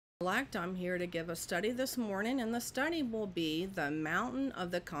I'm here to give a study this morning, and the study will be the mountain of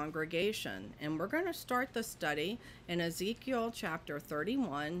the congregation. And we're going to start the study in Ezekiel chapter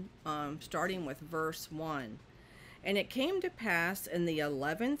 31, starting with verse 1. And it came to pass in the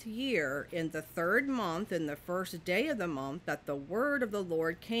 11th year, in the 3rd month, in the 1st day of the month, that the word of the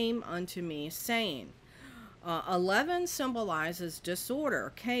Lord came unto me, saying, 11 symbolizes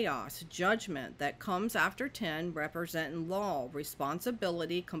disorder, chaos, judgment that comes after 10, representing law,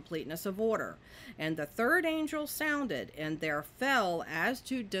 responsibility, completeness of order. And the third angel sounded, and there fell as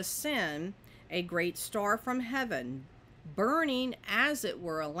to descend a great star from heaven, burning as it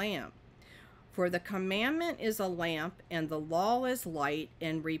were a lamp. For the commandment is a lamp, and the law is light,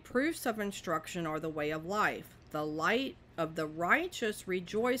 and reproofs of instruction are the way of life. The light of the righteous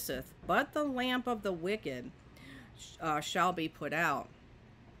rejoiceth, but the lamp of the wicked shall be put out.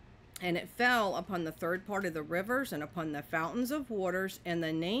 And it fell upon the third part of the rivers and upon the fountains of waters, and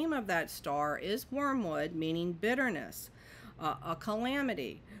the name of that star is wormwood, meaning bitterness, a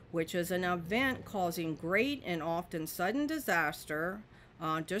calamity, which is an event causing great and often sudden disaster,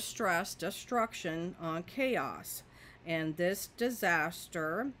 distress, destruction, chaos. And this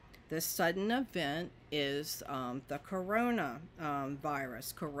disaster, this sudden event, is the corona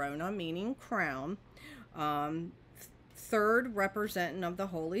virus. Corona meaning crown. Third, representing of the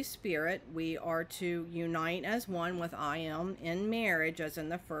Holy Spirit. We are to unite as one with I am in marriage, as in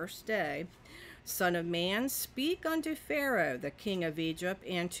the first day. Son of man, speak unto Pharaoh, the king of Egypt,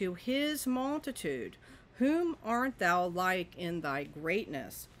 and to his multitude. Whom art thou like in thy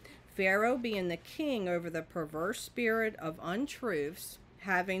greatness? Pharaoh being the king over the perverse spirit of untruths,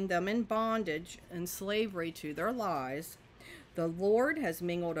 having them in bondage and slavery to their lies. The Lord has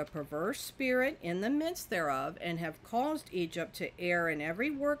mingled a perverse spirit in the midst thereof, and have caused Egypt to err in every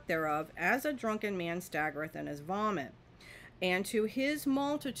work thereof, as a drunken man staggereth in his vomit. And to his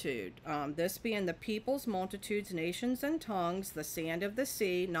multitude, this being the peoples, multitudes, nations, and tongues, the sand of the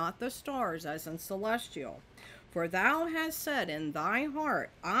sea, not the stars, as in celestial. For thou hast said in thy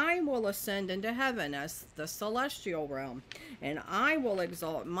heart, I will ascend into heaven, as the celestial realm, and I will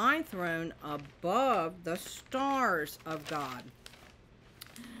exalt my throne above the stars of God.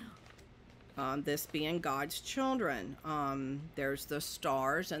 This being God's children. There's the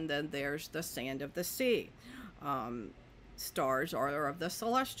stars, and then there's the sand of the sea. Stars are of the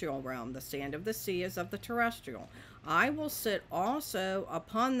celestial realm. The sand of the sea is of the terrestrial. I will sit also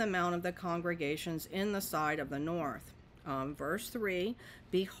upon the mount of the congregations in the side of the north. Verse 3,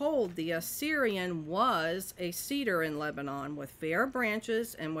 behold, the Assyrian was a cedar in Lebanon, with fair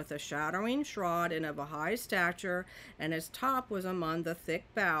branches, and with a shadowing shroud, and of a high stature, and his top was among the thick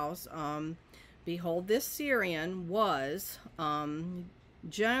boughs. Behold, this Syrian was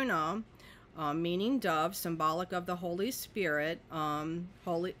Jonah, meaning dove, symbolic of the Holy Spirit.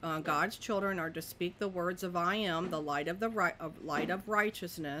 God's children are to speak the words of I am, the light of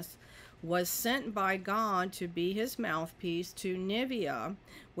righteousness, was sent by God to be his mouthpiece to Nineveh,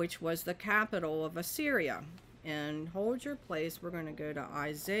 which was the capital of Assyria. And hold your place, we're going to go to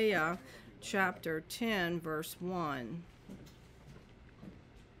Isaiah chapter 10, verse 1.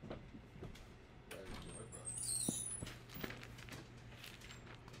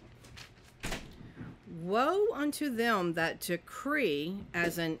 Woe unto them that decree,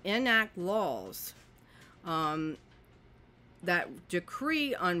 as in enact laws, that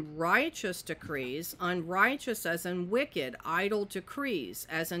decree unrighteous decrees, unrighteous as in wicked, idle decrees,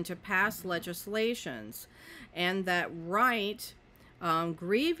 as in to pass legislations, and that write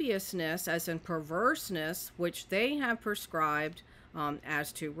grievousness, as in perverseness, which they have prescribed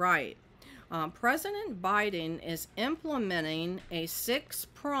as to right. President Biden is implementing a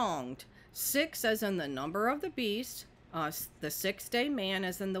six-pronged, six as in the number of the beast, the 6-day man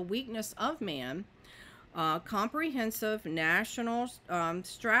as in the weakness of man, comprehensive national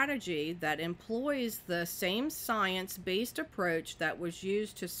strategy that employs the same science-based approach that was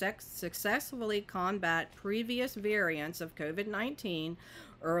used to successfully combat previous variants of COVID-19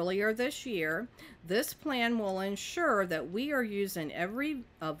 earlier this year. This plan will ensure that we are using every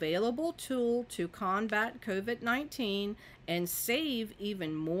available tool to combat COVID-19 and save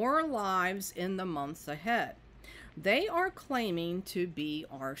even more lives in the months ahead. They are claiming to be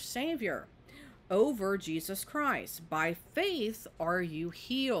our Savior over Jesus Christ. By faith are you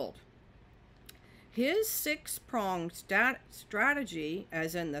healed. His six-pronged strategy,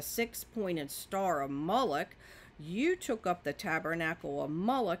 as in the six-pointed star of Moloch, you took up the tabernacle of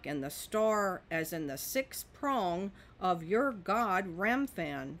Moloch, and the star as in the sixth prong of your god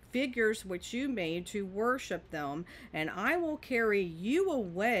Remphan, figures which you made to worship them, and I will carry you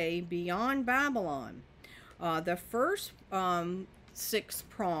away beyond Babylon. The first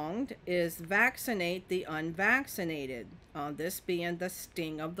six-pronged is vaccinate the unvaccinated, this being the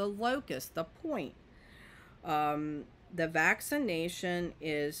sting of the locust, the point. The vaccination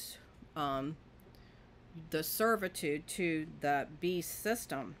is the servitude to the beast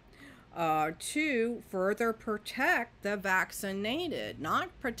system. To further protect the vaccinated,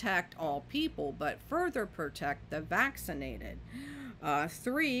 not protect all people, but further protect the vaccinated.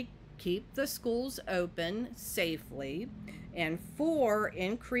 3, keep the schools open safely. And 4,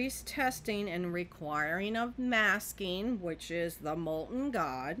 increase testing and requiring of masking, which is the molten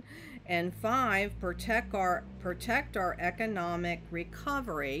god. And 5, protect our economic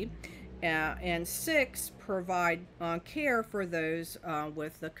recovery. And 6, provide care for those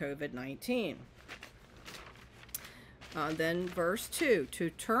with the COVID-19. Then verse 2, to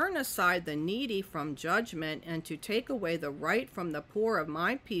turn aside the needy from judgment and to take away the right from the poor of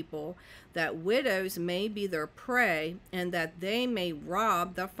my people, that widows may be their prey and that they may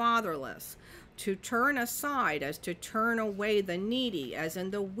rob the fatherless. To turn aside as to turn away the needy, as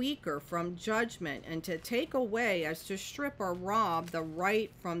in the weaker, from judgment, and to take away as to strip or rob the right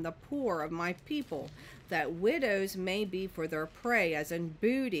from the poor of my people, that widows may be for their prey, as in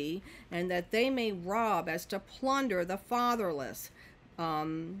booty, and that they may rob as to plunder the fatherless.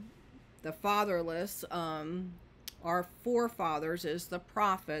 The fatherless, our forefathers, is the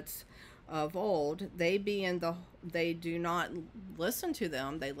prophets of old. They do not listen to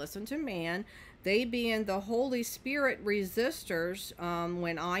them, they listen to man. They being the Holy Spirit resistors,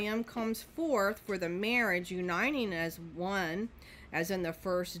 when I am comes forth for the marriage, uniting as one, as in the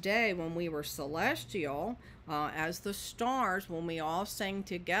first day when we were celestial, as the stars, when we all sang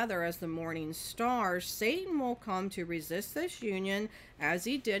together as the morning stars. Satan will come to resist this union as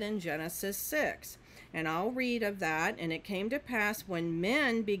he did in Genesis 6. And I'll read of that. And it came to pass when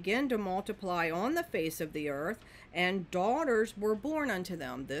men began to multiply on the face of the earth, and daughters were born unto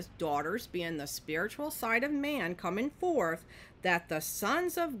them, this daughters being the spiritual side of man coming forth, that the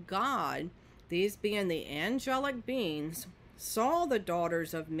sons of God, these being the angelic beings, saw the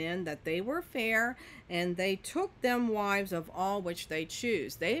daughters of men that they were fair, and they took them wives of all which they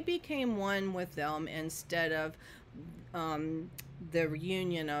choose. They became one with them instead of the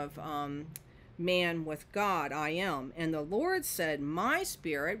union of man with God, I am. And the Lord said, my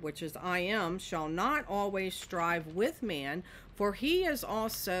spirit, which is I am, shall not always strive with man, for he is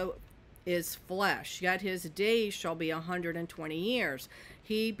also is flesh, yet his days shall be 120 years.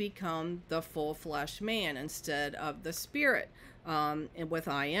 He become the full flesh man instead of the spirit. And with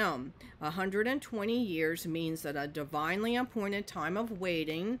I am, 120 years means that a divinely appointed time of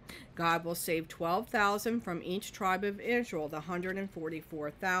waiting. God will save 12,000 from each tribe of Israel, the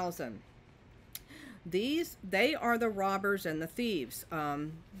 144,000. They are the robbers and the thieves.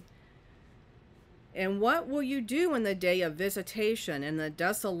 And what will you do in the day of visitation and the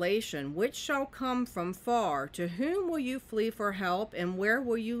desolation, which shall come from far? To whom will you flee for help, and where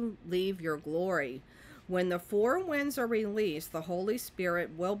will you leave your glory? When the four winds are released, the Holy Spirit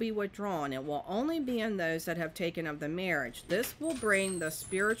will be withdrawn. It will only be in those that have taken of the marriage. This will bring the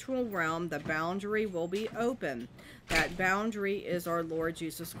spiritual realm. The boundary will be open. That boundary is our Lord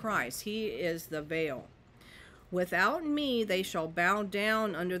Jesus Christ. He is the veil. Without me they shall bow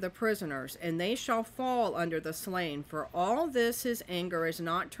down under the prisoners, and they shall fall under the slain. For all this his anger is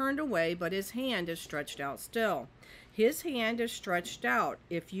not turned away, but his hand is stretched out still. His hand is stretched out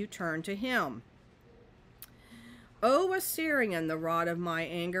if you turn to him. O Assyrian, the rod of my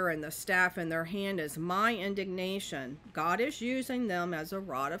anger and the staff in their hand is my indignation. God is using them as a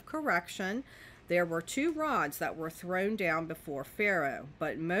rod of correction. There were two rods that were thrown down before Pharaoh,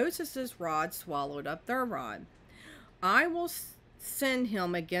 but Moses' rod swallowed up their rod. I will send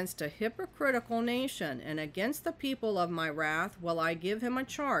him against a hypocritical nation, and against the people of my wrath will I give him a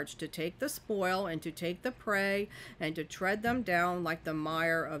charge to take the spoil and to take the prey and to tread them down like the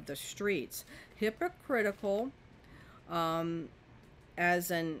mire of the streets. Hypocritical,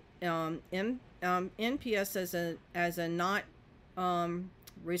 as an impious, as a not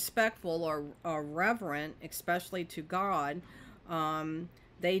respectful or reverent, especially to God.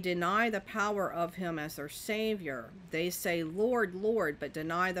 They deny the power of him as their Savior. They say, Lord, Lord, but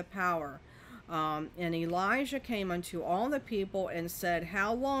deny the power. And Elijah came unto all the people and said,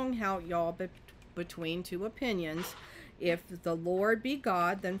 how long halt y'all between two opinions? If the Lord be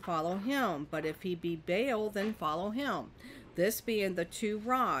God, then follow him. But if he be Baal, then follow him. This being the two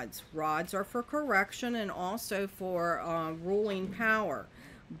rods. Rods are for correction and also for ruling power.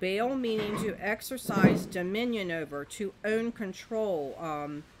 Baal meaning to exercise dominion over, to own control,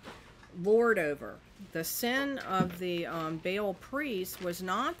 lord over. The sin of the Baal priests was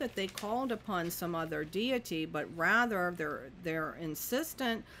not that they called upon some other deity, but rather their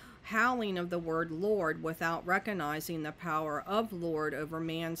insistent howling of the word Lord without recognizing the power of Lord over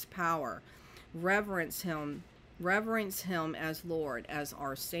man's power. Reverence him as Lord, as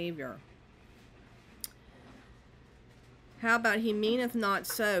our Savior. How about he meaneth not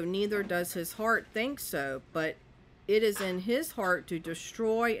so, neither does his heart think so, but it is in his heart to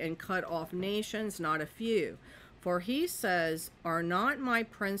destroy and cut off nations, not a few. For he says, are not my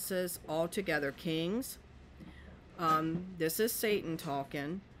princes altogether kings? This is Satan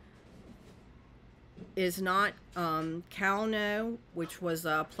talking. Is not Calno, which was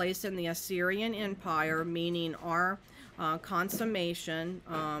a place in the Assyrian Empire, meaning our consummation.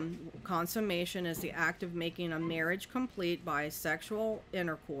 Consummation is the act of making a marriage complete by sexual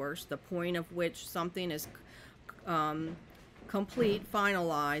intercourse, the point of which something is complete,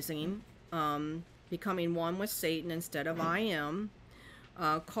 finalizing, becoming one with Satan instead of I am.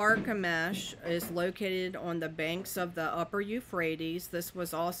 Carchemish is located on the banks of the upper Euphrates. This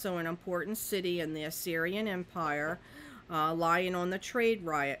was also an important city in the Assyrian Empire, lying on the trade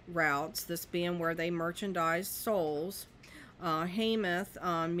routes, this being where they merchandised souls. Hamath,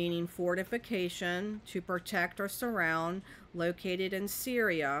 meaning fortification, to protect or surround, located in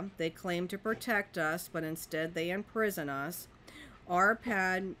Syria. They claim to protect us, but instead they imprison us.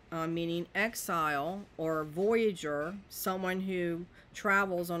 Arpad, meaning exile or voyager, someone who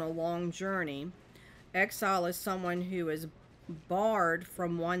travels on a long journey. Exile is someone who is barred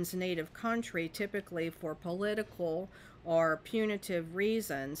from one's native country, typically for political or punitive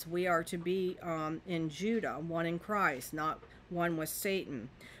reasons. We are to be in Judah, one in Christ, not one with Satan.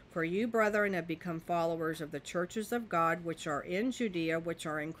 For you, brethren, have become followers of the churches of God, which are in Judea, which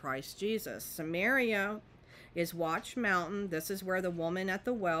are in Christ Jesus. Samaria is Watch Mountain. This is where the woman at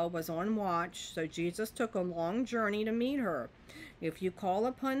the well was on watch, so Jesus took a long journey to meet her. If you call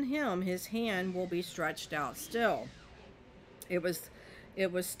upon him, his hand will be stretched out still. It was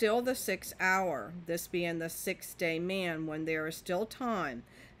still the 6th hour, this being the 6th-day man, when there is still time.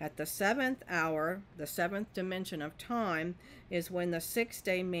 At the 7th hour, the 7th dimension of time, is when the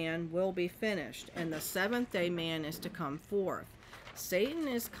 6th-day man will be finished, and the 7th-day man is to come forth. Satan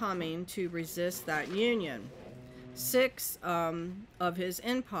is coming to resist that union. 6 of his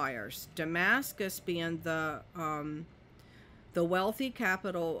empires, Damascus being the wealthy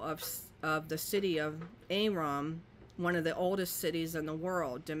capital of the city of Aram, one of the oldest cities in the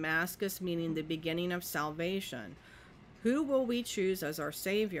world. Damascus meaning the beginning of salvation. Who will we choose as our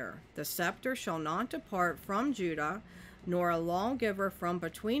Savior? The scepter shall not depart from Judah, nor a lawgiver from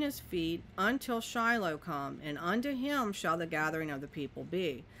between his feet, until Shiloh come, and unto him shall the gathering of the people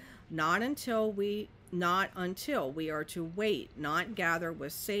be. Not until we are to wait, not gather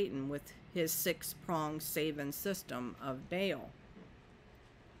with Satan with his 6-pronged saving system of Baal.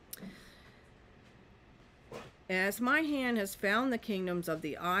 As my hand has found the kingdoms of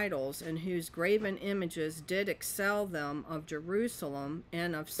the idols, and whose graven images did excel them, of Jerusalem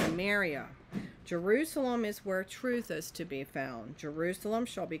and of Samaria. Jerusalem is where truth is to be found. Jerusalem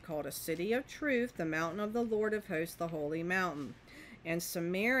shall be called a city of truth, the mountain of the Lord of hosts, the holy mountain. And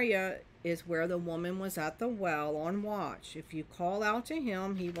Samaria is where the woman was at the well on watch. If you call out to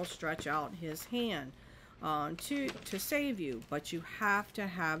him, he will stretch out his hand to save you, but you have to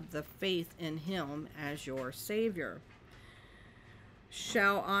have the faith in him as your Savior.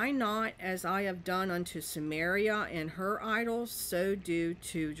 Shall I not, as I have done unto Samaria and her idols, so do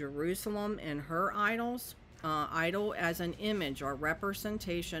to Jerusalem and her idols? Idol as an image or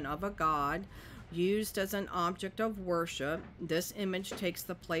representation of a god, used as an object of worship. This image takes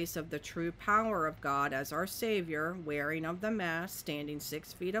the place of the true power of God as our Savior, wearing of the mask, standing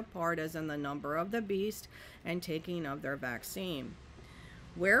 6 feet apart as in the number of the beast, and taking of their vaccine.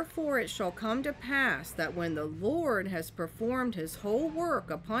 Wherefore it shall come to pass that when the Lord has performed his whole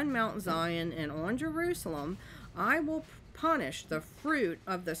work upon Mount Zion and on Jerusalem, I will punish the fruit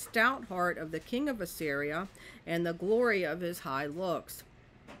of the stout heart of the king of Assyria and the glory of his high looks.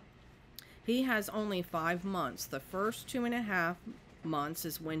 He has only 5 months. The first 2.5 months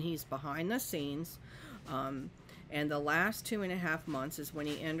is when he's behind the scenes, and the last 2.5 months is when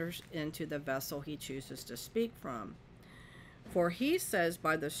he enters into the vessel he chooses to speak from. For he says,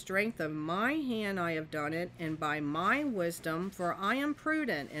 by the strength of my hand I have done it, and by my wisdom, for I am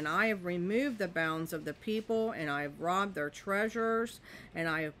prudent, and I have removed the bounds of the people, and I have robbed their treasures, and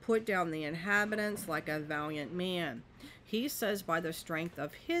I have put down the inhabitants like a valiant man. He says by the strength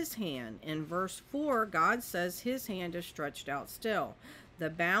of his hand. In verse 4, God says his hand is stretched out still. The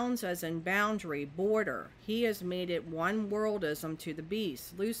bounds as in boundary, border. He has made it one worldism to the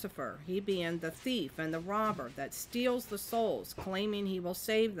beast, Lucifer, he being the thief and the robber that steals the souls, claiming he will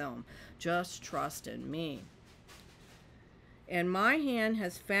save them. Just trust in me. And my hand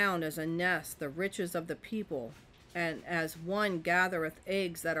has found as a nest the riches of the people, and as one gathereth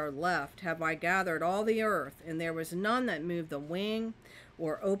eggs that are left, have I gathered all the earth, and there was none that moved the wing,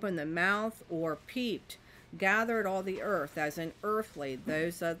 or opened the mouth, or peeped. Gathered all the earth, as in earthly,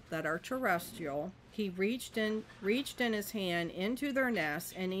 those that are terrestrial. He reached in his hand into their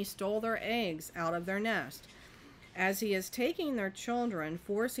nests, and he stole their eggs out of their nest. As he is taking their children,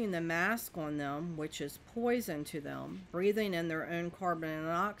 forcing the mask on them, which is poison to them, breathing in their own carbon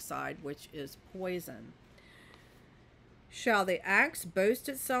monoxide, which is poison. Shall the axe boast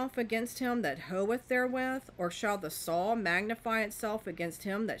itself against him that hoeth therewith? Or shall the saw magnify itself against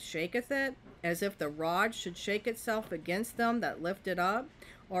him that shaketh it? As if the rod should shake itself against them that lift it up?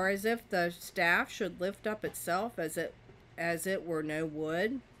 Or as if the staff should lift up itself as it were no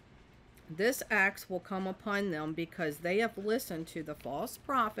wood? This axe will come upon them, because they have listened to the false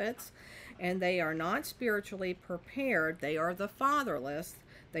prophets, and they are not spiritually prepared. They are the fatherless.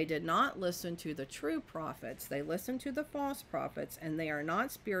 They did not listen to the true prophets. They listened to the false prophets, and they are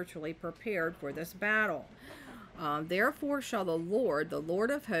not spiritually prepared for this battle. Therefore shall the Lord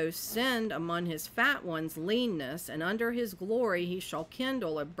of hosts, send among his fat ones leanness, and under his glory he shall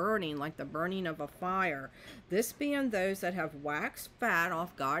kindle a burning like the burning of a fire. This being those that have waxed fat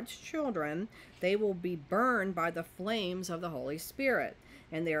off God's children, they will be burned by the flames of the Holy Spirit.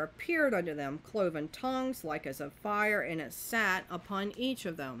 And there appeared unto them cloven tongues like as of fire, and it sat upon each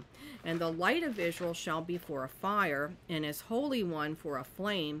of them. And the light of Israel shall be for a fire, and his Holy One for a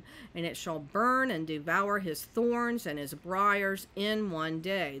flame, and it shall burn and devour his thorns and his briars in one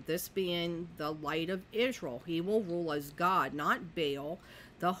day. This being the light of Israel. He will rule as God, not Baal,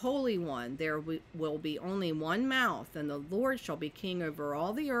 the Holy One. There will be only one mouth, and the Lord shall be king over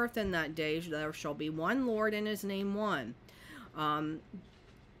all the earth in that day. There shall be one Lord, and his name one.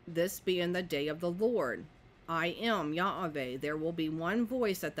 This being the day of the Lord. I am Yahweh. There will be one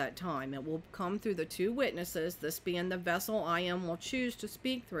voice at that time. It will come through the two witnesses. This being the vessel I am will choose to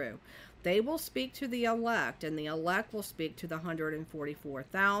speak through. They will speak to the elect, and the elect will speak to the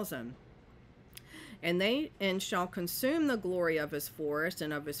 144,000. And shall consume the glory of his forest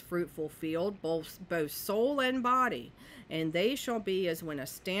and of his fruitful field, both soul and body. And they shall be as when a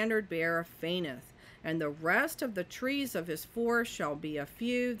standard bearer fainteth. And the rest of the trees of his forest shall be a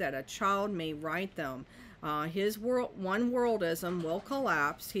few, that a child may write them. His one worldism will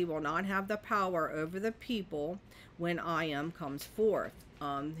collapse. He will not have the power over the people when I am comes forth.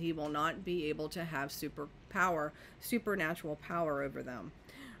 He will not be able to have supernatural power over them.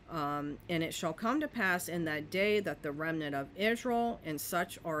 And it shall come to pass in that day that the remnant of Israel, and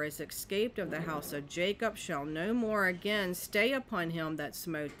such are as escaped of the house of Jacob, shall no more again stay upon him that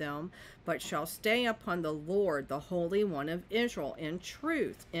smote them, but shall stay upon the Lord, the Holy One of Israel, in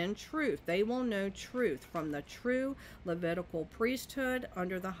truth. In truth. They will know truth from the true Levitical priesthood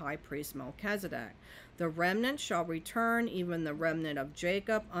under the high priest Melchizedek. The remnant shall return, even the remnant of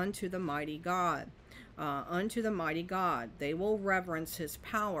Jacob, unto the mighty God. They will reverence his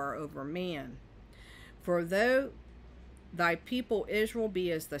power over man. For though thy people Israel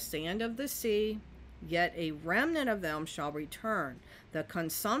be as the sand of the sea, yet a remnant of them shall return. The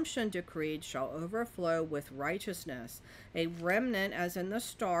consumption decreed shall overflow with righteousness. A remnant as in the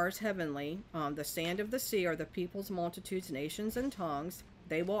stars heavenly, the sand of the sea are the peoples, multitudes, nations, and tongues.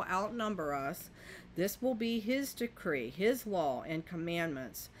 They will outnumber us. This will be his decree, his law, and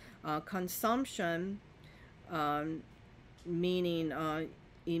commandments. Consumption, meaning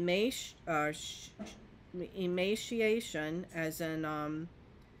emaciation, as in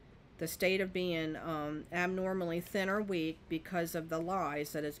the state of being abnormally thin or weak because of the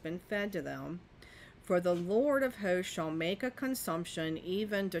lies that has been fed to them. For the Lord of hosts shall make a consumption,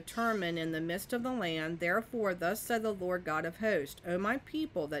 even determined in the midst of the land. Therefore thus said the Lord God of hosts, O my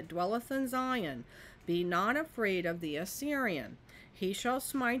people that dwelleth in Zion, be not afraid of the Assyrian. He shall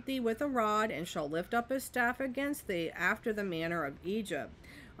smite thee with a rod, and shall lift up his staff against thee, after the manner of Egypt.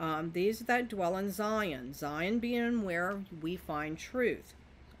 These that dwell in Zion, Zion being where we find truth.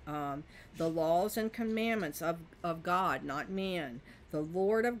 The laws and commandments of God, not man. The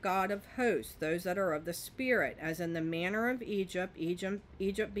Lord of God of hosts, those that are of the Spirit, as in the manner of Egypt,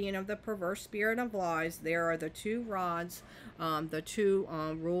 Egypt being of the perverse spirit of lies. There are the two rods, the two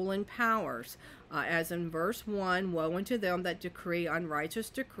ruling powers. As in verse 1, woe unto them that decree unrighteous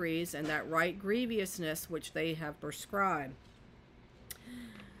decrees, and that write grievousness which they have prescribed.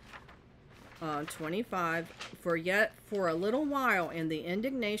 25, for yet for a little while, and the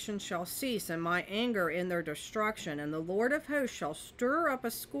indignation shall cease, and my anger in their destruction. And the Lord of hosts shall stir up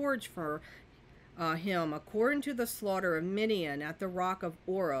a scourge for him, according to the slaughter of Midian at the rock of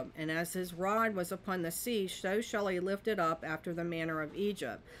Oreb. And as his rod was upon the sea, so shall he lift it up after the manner of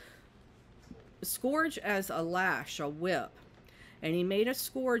Egypt. Scourge as a lash, a whip. And he made a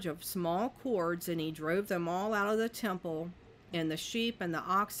scourge of small cords, and he drove them all out of the temple, and the sheep and the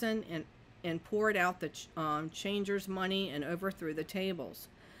oxen, and poured out the changers' money, and overthrew the tables.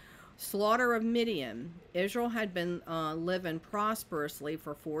 Slaughter of Midian. Israel had been living prosperously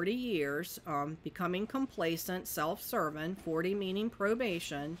for 40 years, becoming complacent, self-serving, 40 meaning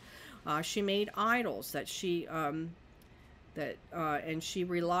probation. She made idols that she and she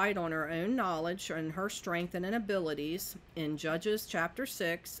relied on her own knowledge and her strength and abilities. In Judges chapter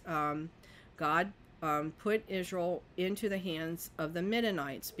 6, God put Israel into the hands of the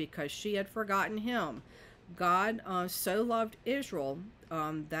Midianites because she had forgotten him. God so loved Israel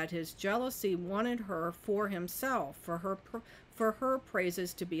that his jealousy wanted her for himself, for her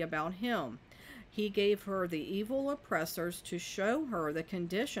praises to be about him. He gave her the evil oppressors to show her the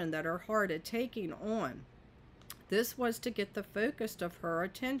condition that her heart had taken on. This was to get the focus of her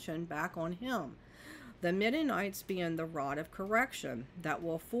attention back on him. The Midianites being the rod of correction that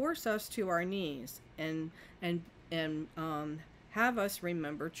will force us to our knees and have us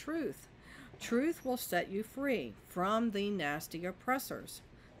remember truth. Truth will set you free from the nasty oppressors.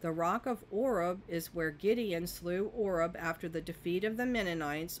 The rock of Oreb is where Gideon slew Oreb after the defeat of the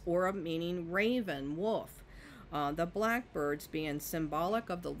Mennonites, Oreb meaning raven, wolf. The blackbirds being symbolic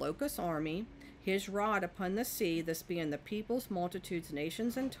of the locust army, his rod upon the sea, this being the peoples, multitudes,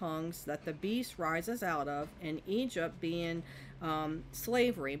 nations, and tongues that the beast rises out of, and Egypt being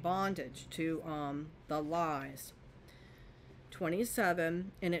slavery, bondage to the lies.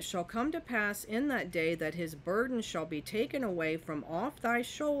 27, and it shall come to pass in that day that his burden shall be taken away from off thy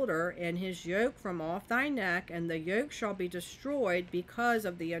shoulder, and his yoke from off thy neck, and the yoke shall be destroyed because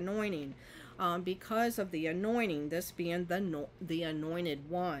of the anointing. Because of the anointing, this being the anointed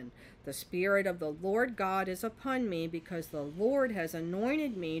one. The Spirit of the Lord God is upon me, because the Lord has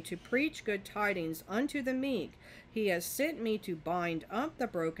anointed me to preach good tidings unto the meek. He has sent me to bind up the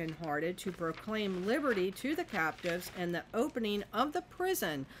brokenhearted, to proclaim liberty to the captives, and the opening of the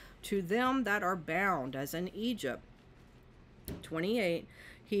prison to them that are bound, as in Egypt. 28.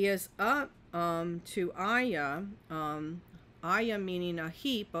 He is up to Aya, Aya meaning a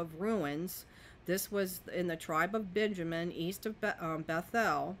heap of ruins. This was in the tribe of Benjamin, east of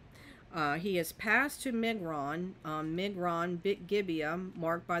Bethel. He is passed to Migron, Gibeah,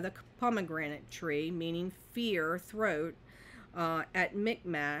 marked by the pomegranate tree, meaning fear, throat. At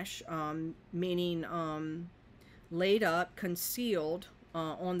Michmash, meaning laid up, concealed,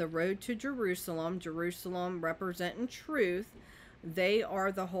 on the road to Jerusalem, Jerusalem representing truth. They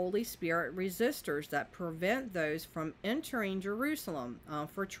are the Holy Spirit resistors that prevent those from entering Jerusalem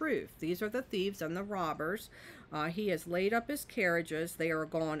for truth. These are the thieves and the robbers. He has laid up his carriages. They are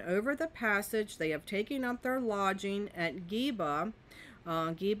gone over the passage. They have taken up their lodging at Geba.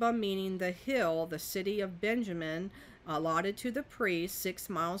 Geba meaning the hill, the city of Benjamin, allotted to the priests, 6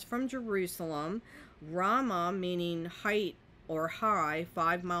 miles from Jerusalem. Ramah meaning height or high,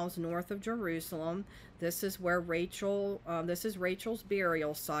 5 miles north of Jerusalem. This is where this is Rachel's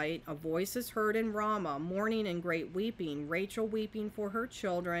burial site. A voice is heard in Ramah, mourning and great weeping. Rachel weeping for her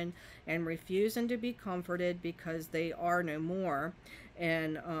children and refusing to be comforted because they are no more.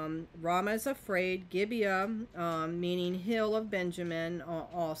 And Ramah is afraid. Gibeah, meaning hill of Benjamin,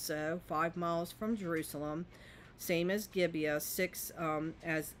 also 5 miles from Jerusalem. Same as Gibeah, 6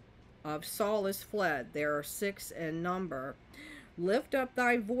 as of Saul is fled. There are 6 in number. Lift up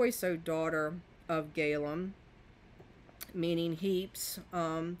thy voice, O daughter of Galem, meaning heaps,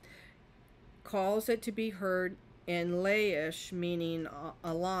 calls it to be heard in Laish, meaning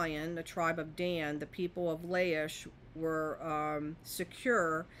a lion, the tribe of Dan. The people of Laish were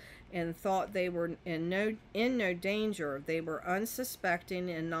secure and thought they were in no danger. They were unsuspecting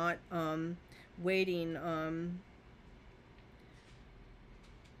and not waiting.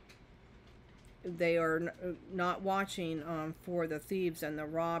 They are not watching for the thieves and the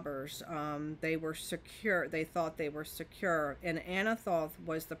robbers. They were secure. They thought they were secure. And Anathoth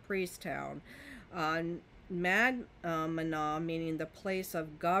was the priest town. Manna, meaning the place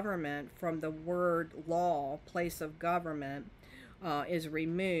of government, from the word law, place of government, is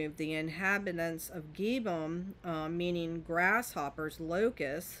removed. The inhabitants of Gebam, meaning grasshoppers,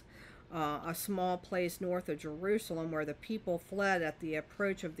 locusts, a small place north of Jerusalem where the people fled at the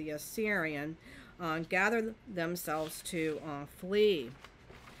approach of the Assyrian, gathered themselves to flee.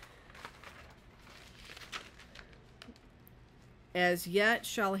 As yet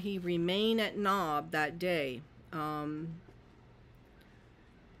shall he remain at Nob that day.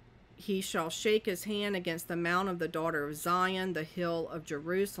 He shall shake his hand against the mount of the daughter of Zion, the hill of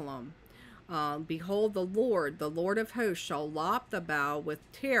Jerusalem. Behold, the Lord of hosts, shall lop the bough with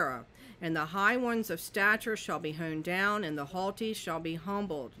terror, and the high ones of stature shall be hewn down, and the haughty shall be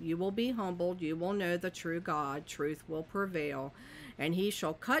humbled. You will be humbled, you will know the true God, truth will prevail. And he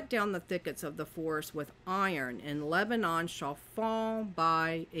shall cut down the thickets of the forest with iron, and Lebanon shall fall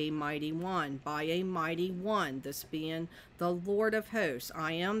by a mighty one, this being the Lord of hosts.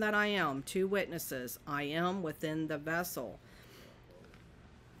 I am that I am, two witnesses, I am within the vessel.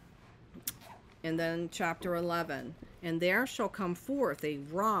 And then chapter 11, and there shall come forth a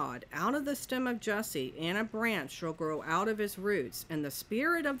rod out of the stem of Jesse, and a branch shall grow out of his roots, and the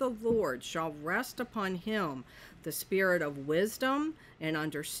Spirit of the Lord shall rest upon him, the Spirit of wisdom and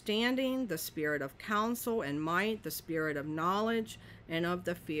understanding, the Spirit of counsel and might, the Spirit of knowledge and of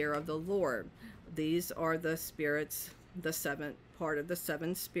the fear of the Lord. These are the spirits, the seventh part of the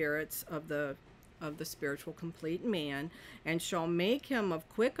seven spirits of the spiritual complete man, and shall make him of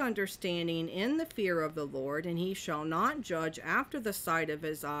quick understanding in the fear of the Lord, and he shall not judge after the sight of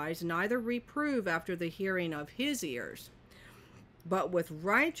his eyes, neither reprove after the hearing of his ears. But with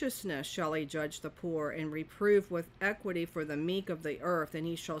righteousness shall he judge the poor, and reprove with equity for the meek of the earth. And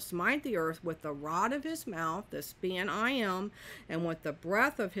he shall smite the earth with the rod of his mouth, this being I am, and with the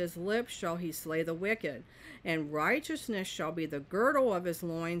breath of his lips shall he slay the wicked. And righteousness shall be the girdle of his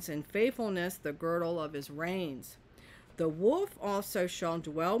loins, and faithfulness the girdle of his reins. The wolf also shall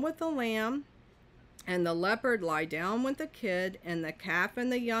dwell with the lamb, and the leopard lie down with the kid, and the calf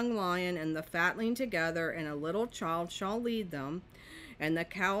and the young lion and the fatling together, and a little child shall lead them. And the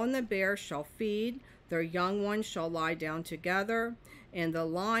cow and the bear shall feed, their young ones shall lie down together, and the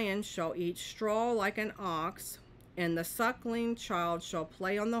lion shall eat straw like an ox, and the suckling child shall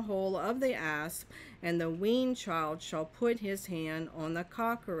play on the hole of the asp, and the weaned child shall put his hand on the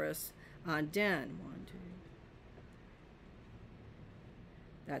cockerus den. 1, 2.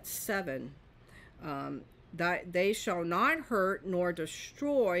 That's 7. That they shall not hurt nor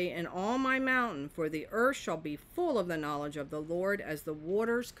destroy in all my mountain, for the earth shall be full of the knowledge of the Lord, as the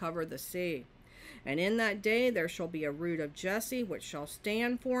waters cover the sea. And in that day there shall be a root of Jesse, which shall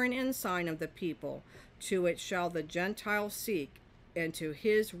stand for an ensign of the people. To it shall the Gentiles seek, and to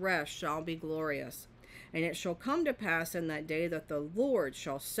his rest shall be glorious. And it shall come to pass in that day that the Lord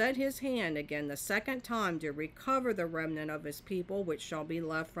shall set his hand again the second time to recover the remnant of his people, which shall be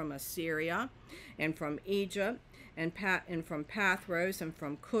left from Assyria, and from Egypt, and from Pathros, and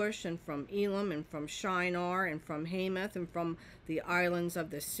from Cush, and from Elam, and from Shinar, and from Hamath, and from the islands of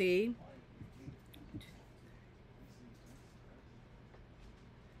the sea.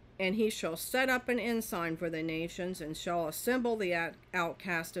 And he shall set up an ensign for the nations, and shall assemble the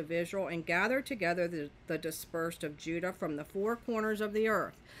outcast of Israel, and gather together the dispersed of Judah from the four corners of the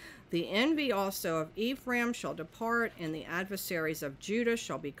earth. The envy also of Ephraim shall depart, and the adversaries of Judah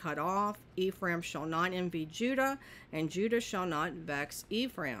shall be cut off. Ephraim shall not envy Judah, and Judah shall not vex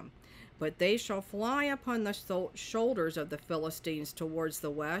Ephraim. But they shall fly upon the shoulders of the Philistines towards the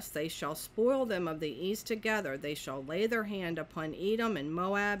west. They shall spoil them of the east together. They shall lay their hand upon Edom and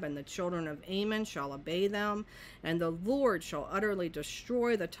Moab, and the children of Ammon shall obey them. And the Lord shall utterly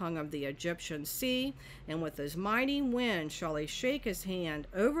destroy the tongue of the Egyptian sea, and with his mighty wind shall he shake his hand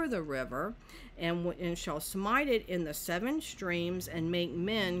over the river, and shall smite it in the 7 streams, and make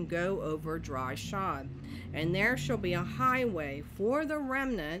men go over dry shod. And there shall be a highway for the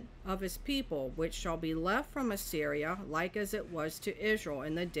remnant of his people, which shall be left from Assyria, like as it was to Israel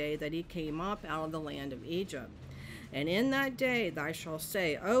in the day that he came up out of the land of Egypt. And in that day thou shalt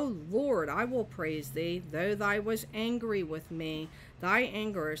say, O Lord, I will praise thee, though thou wast angry with me. Thy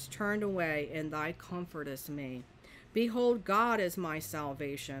anger is turned away, and thy comfortest me. Behold, God is my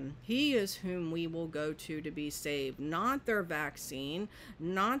salvation. He is whom we will go to be saved. Not their vaccine,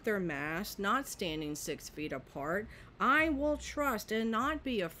 not their mask, not standing 6 feet apart. I will trust and not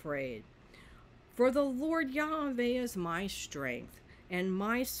be afraid. For the Lord Yahweh is my strength and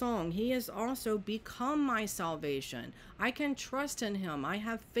my song. He has also become my salvation. I can trust in him. I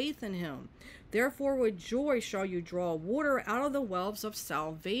have faith in him. Therefore with joy shall you draw water out of the wells of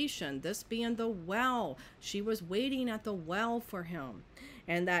salvation. This being the well. She was waiting at the well for him.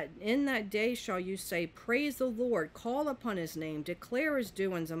 And that in that day shall you say, praise the Lord, call upon his name, declare his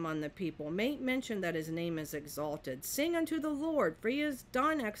doings among the people, make mention that his name is exalted. Sing unto the Lord, for he has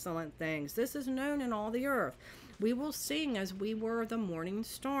done excellent things. This is known in all the earth. We will sing as we were the morning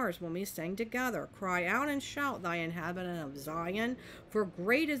stars when we sang together. Cry out and shout, thy inhabitant of Zion, for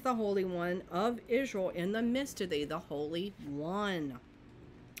great is the Holy One of Israel in the midst of thee, the Holy One.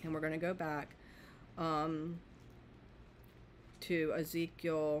 And we're going to go back to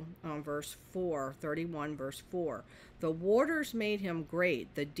Ezekiel verse 4, 31 verse 4. The waters made him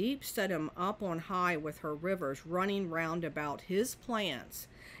great. The deep set him up on high with her rivers running round about his plants,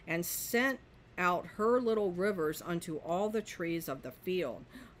 and sent out her little rivers unto all the trees of the field.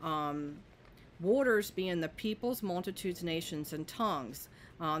 Waters being the peoples, multitudes, nations, and tongues,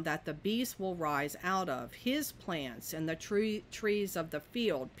 that the beast will rise out of. His plants and the trees of the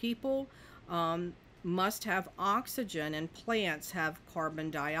field. People must have oxygen, and plants have carbon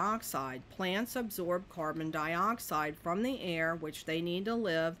dioxide. Plants absorb carbon dioxide from the air, which they need to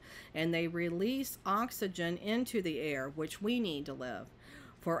live, and they release oxygen into the air, which we need to live.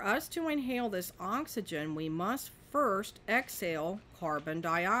 For us to inhale this oxygen, we must first exhale carbon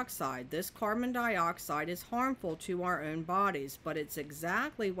dioxide. This carbon dioxide is harmful to our own bodies, but it's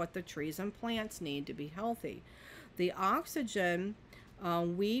exactly what the trees and plants need to be healthy. The oxygen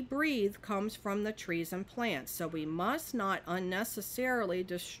we breathe comes from the trees and plants, so we must not unnecessarily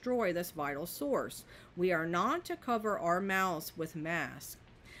destroy this vital source. We are not to cover our mouths with masks,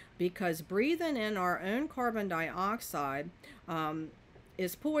 because breathing in our own carbon dioxide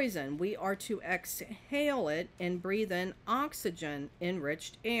is poison. We are to exhale it and breathe in oxygen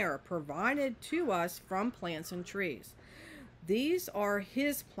enriched air provided to us from plants and trees. These are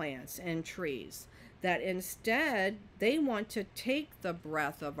his plants and trees that instead they want to take the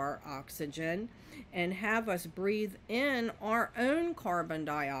breath of our oxygen and have us breathe in our own carbon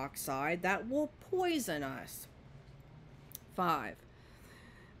dioxide that will poison us. 5.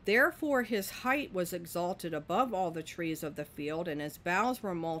 Therefore his height was exalted above all the trees of the field, and his boughs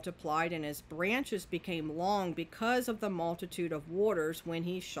were multiplied, and his branches became long because of the multitude of waters when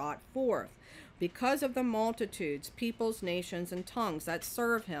he shot forth. Because of the multitudes, peoples, nations, and tongues that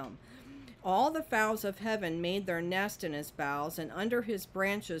serve him. All the fowls of heaven made their nest in his boughs, and under his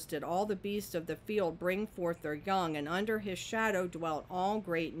branches did all the beasts of the field bring forth their young, and under his shadow dwelt all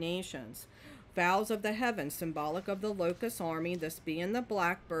great nations. Fowls of the heavens, symbolic of the locust army, this being the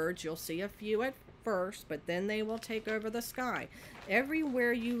blackbirds. You'll see a few at first, but then they will take over the sky.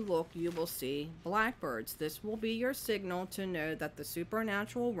 Everywhere you look, you will see blackbirds. This will be your signal to know that the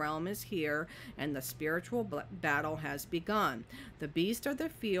supernatural realm is here and the spiritual battle has begun. The beasts of the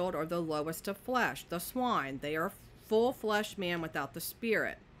field are the lowest of flesh, the swine. They are full-flesh man without the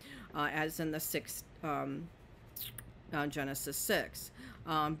spirit, as in the Genesis 6.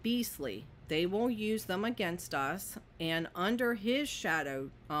 Beastly. They will use them against us, and under his shadow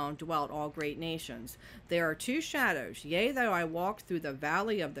dwelt all great nations. There are two shadows. Yea, though I walk through the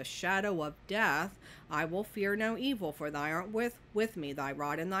valley of the shadow of death, I will fear no evil, for thou art with me. Thy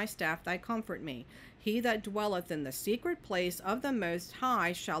rod and thy staff, they comfort me. He that dwelleth in the secret place of the Most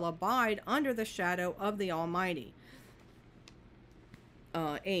High shall abide under the shadow of the Almighty.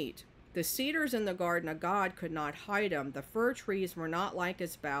 8. The cedars in the garden of God could not hide him. The fir trees were not like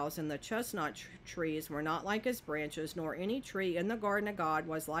his boughs, and the chestnut trees were not like his branches, nor any tree in the garden of God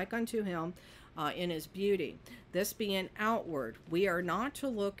was like unto him in his beauty. This being outward, we are not to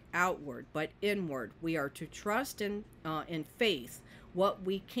look outward, but inward. We are to trust in faith what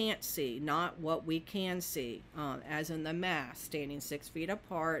we can't see, not what we can see, as in the mask, standing 6 feet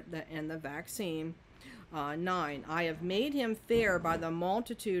apart, and the vaccine. 9. I have made him fair by the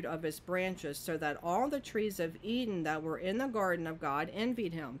multitude of his branches, so that all the trees of Eden that were in the garden of God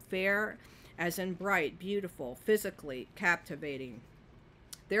envied him. Fair as in bright, beautiful, physically captivating.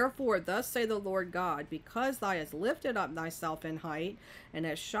 Therefore, thus say the Lord God, because thou hast lifted up thyself in height, and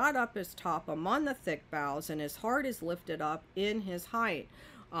hast shot up his top among the thick boughs, and his heart is lifted up in his height,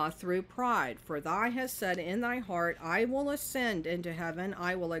 through pride. For thou hast said in thy heart, I will ascend into heaven,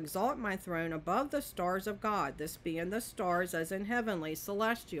 I will exalt my throne above the stars of God, this being the stars as in heavenly,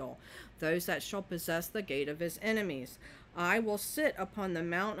 celestial, those that shall possess the gate of his enemies. I will sit upon the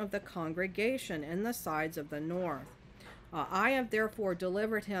mount of the congregation in the sides of the north. I have therefore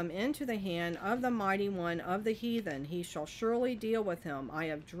delivered him into the hand of the mighty one of the heathen. He shall surely deal with him. I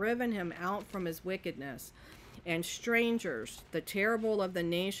have driven him out from his wickedness. And strangers, the terrible of the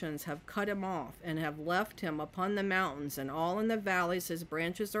nations, have cut him off, and have left him upon the mountains, and all in the valleys his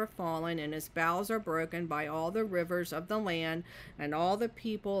branches are fallen, and his boughs are broken by all the rivers of the land, and all the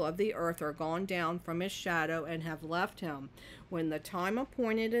people of the earth are gone down from his shadow, and have left him. When the time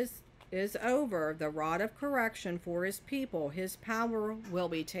appointed is over, the rod of correction for his people, his power will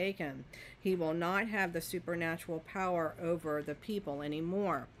be taken. He will not have the supernatural power over the people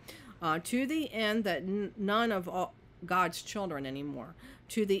anymore. to the end that none of all God's children anymore,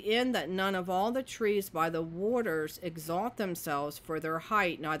 to the end that none of all the trees by the waters exalt themselves for their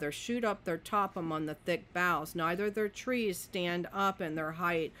height, neither shoot up their top among the thick boughs, neither their trees stand up in their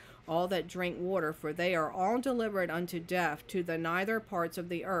height, all that drink water, for they are all delivered unto death, to the nether parts of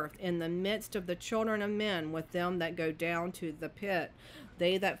the earth, in the midst of the children of men, with them that go down to the pit.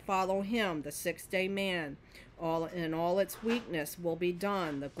 They that follow him, the 6th-day man, all in all its weakness will be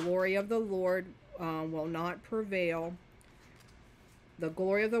done. The glory of the Lord will not prevail. The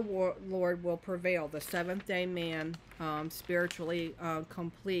glory of the Lord will prevail. The 7th-day man, spiritually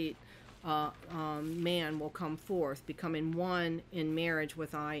complete man, will come forth, becoming one in marriage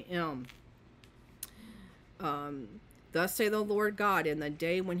with I am. Thus say the Lord God, in the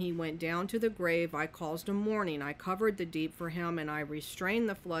day when he went down to the grave, I caused a mourning, I covered the deep for him, and I restrained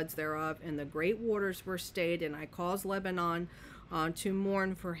the floods thereof, and the great waters were stayed, and I caused Lebanon to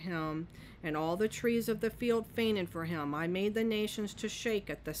mourn for him, and all the trees of the field fainted for him. I made the nations to shake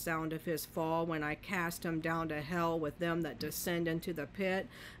at the sound of his fall, when I cast him down to hell with them that descend into the pit.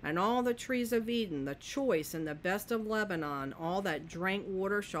 And all the trees of Eden, the choice and the best of Lebanon, all that drank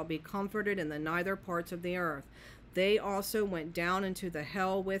water, shall be comforted in the nether parts of the earth. They also went down into the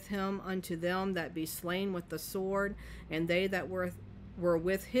hell with him, unto them that be slain with the sword, and they that were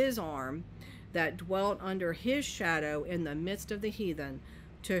with his arm, that dwelt under his shadow in the midst of the heathen.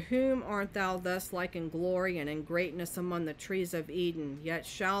 To whom art thou thus like in glory and in greatness among the trees of Eden? Yet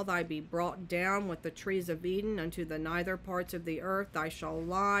shall thy be brought down with the trees of Eden unto the nether parts of the earth. Thy shall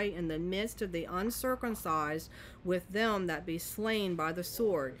lie in the midst of the uncircumcised with them that be slain by the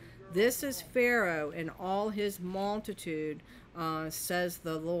sword. This is Pharaoh and all his multitude, says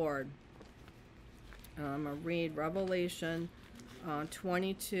the Lord. I'm going to read Revelation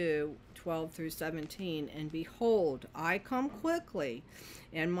 22:12 through 17. And behold, I come quickly,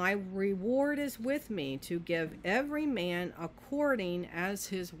 and my reward is with me, to give every man according as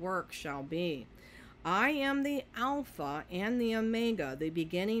his work shall be. I am the Alpha and the Omega, the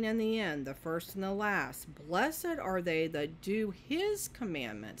beginning and the end, the first and the last. Blessed are they that do his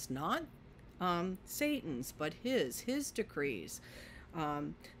commandments, not Satan's, but his decrees,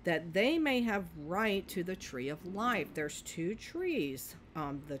 that they may have right to the tree of life. There's 2 trees,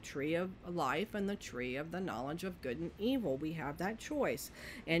 the tree of life and the tree of the knowledge of good and evil. We have that choice,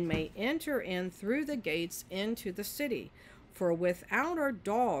 and may enter in through the gates into the city. For without are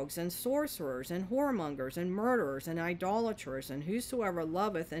dogs and sorcerers and whoremongers and murderers and idolaters, and whosoever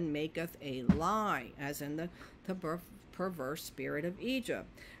loveth and maketh a lie, as in the perverse spirit of Egypt.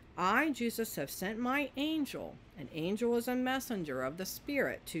 I, Jesus, have sent my angel. An angel is a messenger of the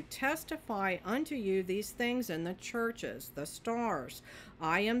Spirit, to testify unto you these things in the churches, the stars.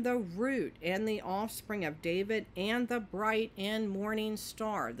 I am the root and the offspring of David, and the bright and morning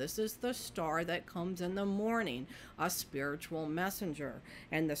star. This is the star that comes in the morning, a spiritual messenger.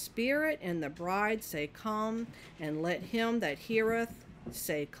 And the Spirit and the bride say, Come, and let him that heareth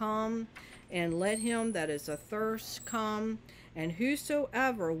say, Come, and let him that is athirst come. And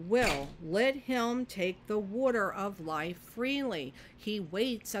whosoever will, let him take the water of life freely. He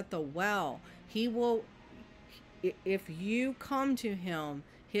waits at the well. He will, if you come to him,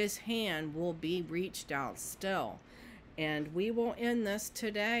 his hand will be reached out still. And we will end this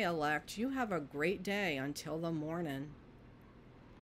today, elect. You have a great day until the morning.